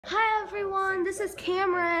everyone, this is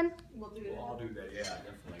Cameron. I'll do that, yeah,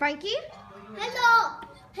 definitely. Frankie? Hello!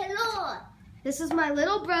 Hello! This is my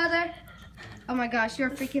little brother. Oh my gosh, you're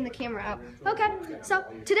freaking the camera out. Okay, so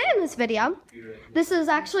today in this video, this is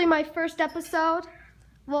actually my first episode.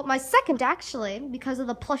 Well, my second actually, because of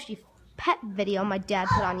the Plushy pet video my dad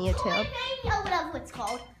put on YouTube. Toy Mania, whatever it's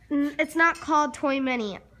called. It's not called Toy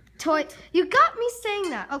Mania. You got me saying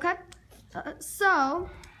that, okay? So,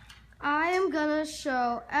 I am gonna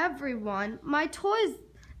show everyone my toys,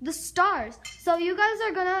 the stars. So you guys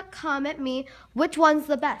are gonna comment me which one's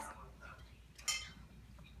the best.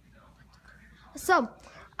 So,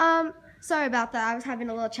 sorry about that. I was having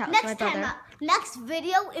a little chat with my brother. Next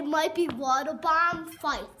video, it might be water bomb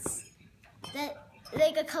fights.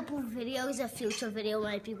 Like a couple of videos, a future video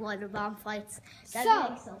might be water bomb fights.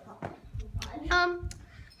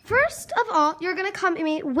 First of all, you're gonna comment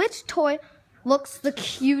me which toy looks the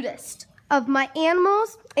cutest of my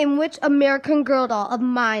animals and which American Girl doll of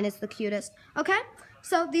mine is the cutest. Okay?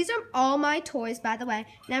 So these are all my toys, by the way.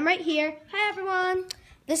 And I'm right here. Hi everyone.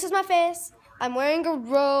 This is my face. I'm wearing a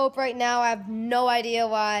robe right now. I have no idea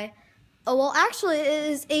why. Oh, well, actually,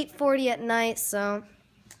 it is 8:40 at night, so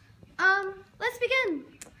let's begin.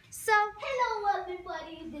 So, hello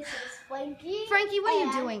everybody, this is Frankie. Frankie, what are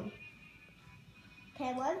you doing?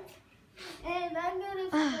 Cameron. And I'm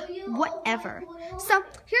gonna show you whatever. So,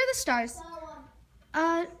 here are the stars.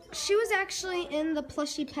 She was actually in the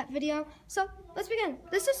Plushy pet video. So, let's begin.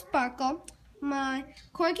 This is Sparkle, my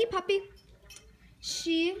corgi puppy.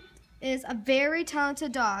 She is a very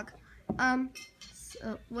talented dog.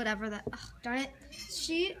 So whatever that, darn it.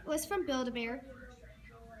 She was from Build-A-Bear.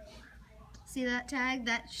 See that tag?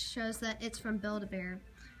 That shows that it's from Build-A-Bear.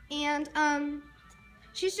 And,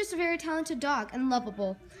 she's just a very talented dog and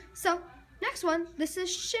lovable. So, next one, this is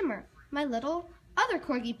Shimmer, my little other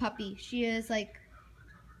corgi puppy. She is like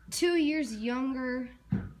 2 years younger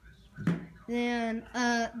than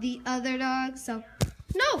the other dog. So,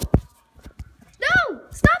 no!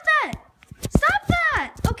 Stop that! Stop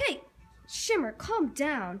that! Okay, Shimmer, calm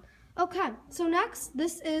down. Okay, so next,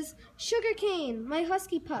 this is Sugarcane, my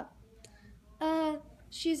husky pup.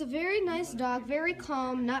 She's a very nice dog, very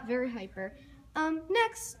calm, not very hyper.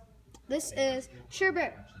 Next, this is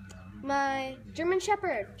Sherbert, my German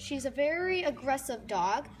Shepherd. She's a very aggressive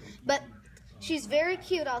dog, but she's very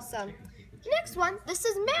cute also. Next one, this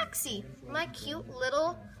is Maxie, my cute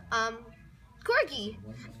little corgi.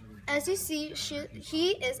 As you see,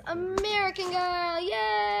 he is American Girl.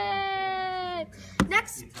 Yay!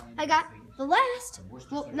 Next, I got the last.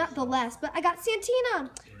 Well, not the last, but I got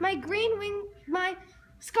Santina, my green wing, my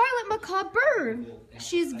scarlet macaw bird.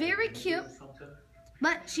 She's very cute,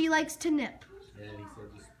 but she likes to nip.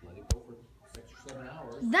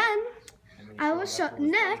 Then I will show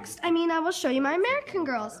I will show you my American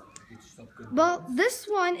Girls. Well, this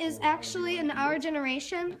one is actually in our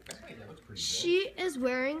generation. She is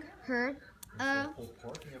wearing her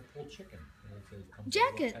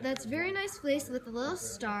jacket that's very nice fleece with a little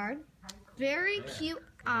star. Very cute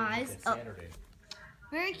eyes.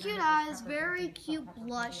 Very cute eyes, very cute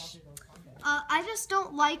blush. I just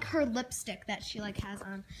don't like her lipstick that she has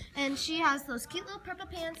on. And she has those cute little purple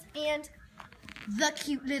pants and the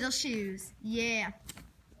cute little shoes. Yeah.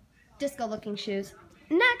 Disco looking shoes.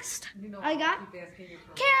 Next, I got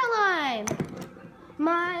Caroline,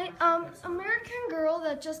 my American Girl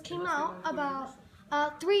that just came out about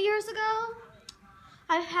 3 years ago.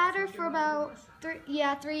 I've had her for about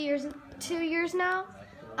 2 years now.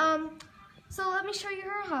 So let me show you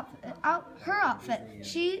her outfit.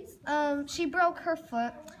 She broke her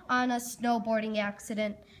foot on a snowboarding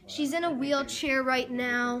accident. She's in a wheelchair right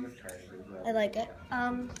now. I like it.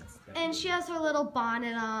 And she has her little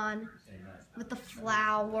bonnet on with the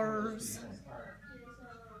flowers.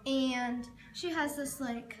 And she has this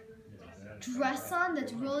dress on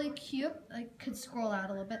that's really cute. I could scroll out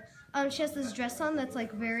a little bit. She has this dress on that's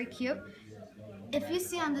very cute. If you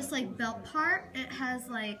see on this belt part, it has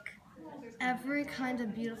every kind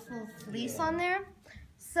of beautiful fleece on there.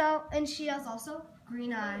 So, and she has also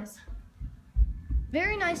green eyes.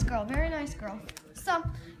 Very nice girl, very nice girl. So,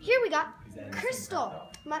 here we got Crystal,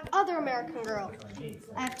 my other American Girl.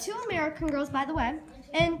 I have 2 American Girls, by the way.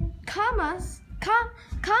 And comment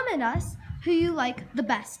us who you like the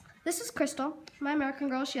best. This is Crystal, my American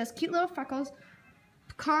Girl. She has cute little freckles,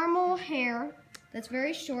 caramel hair that's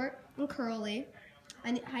very short and curly.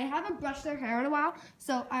 And I haven't brushed her hair in a while,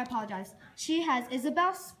 so I apologize. She has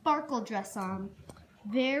Isabel Sparkle dress on.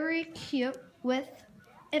 Very cute with,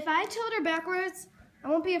 if I tilt her backwards, I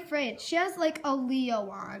won't be afraid. She has a Leo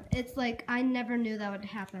on. It's I never knew that would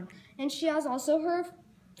happen. And she has also her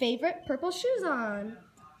favorite purple shoes on.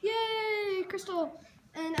 Yay! Crystal.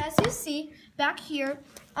 And as you see back here,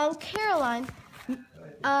 Caroline,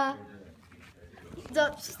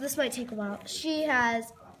 this might take a while. She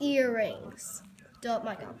has earrings. Oh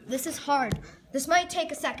my God, this is hard. This might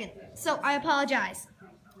take a second, so I apologize.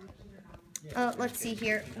 Let's see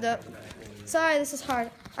here. Sorry, this is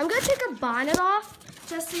hard. I'm gonna take her bonnet off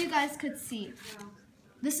just so you guys could see.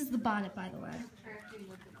 This is the bonnet, by the way.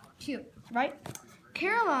 Cute, right?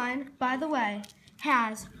 Caroline, by the way,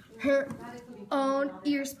 has her own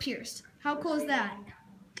ears pierced. How cool is that?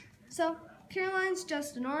 So, Caroline's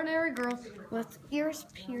just an ordinary girl with ears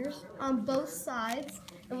pierced on both sides.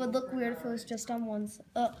 It would look weird if it was just on one side.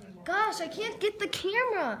 Gosh, I can't get the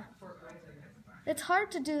camera. It's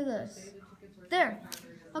hard to do this. There,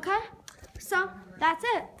 okay? So, that's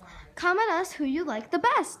it. Comment us who you like the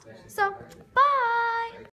best. So, bye!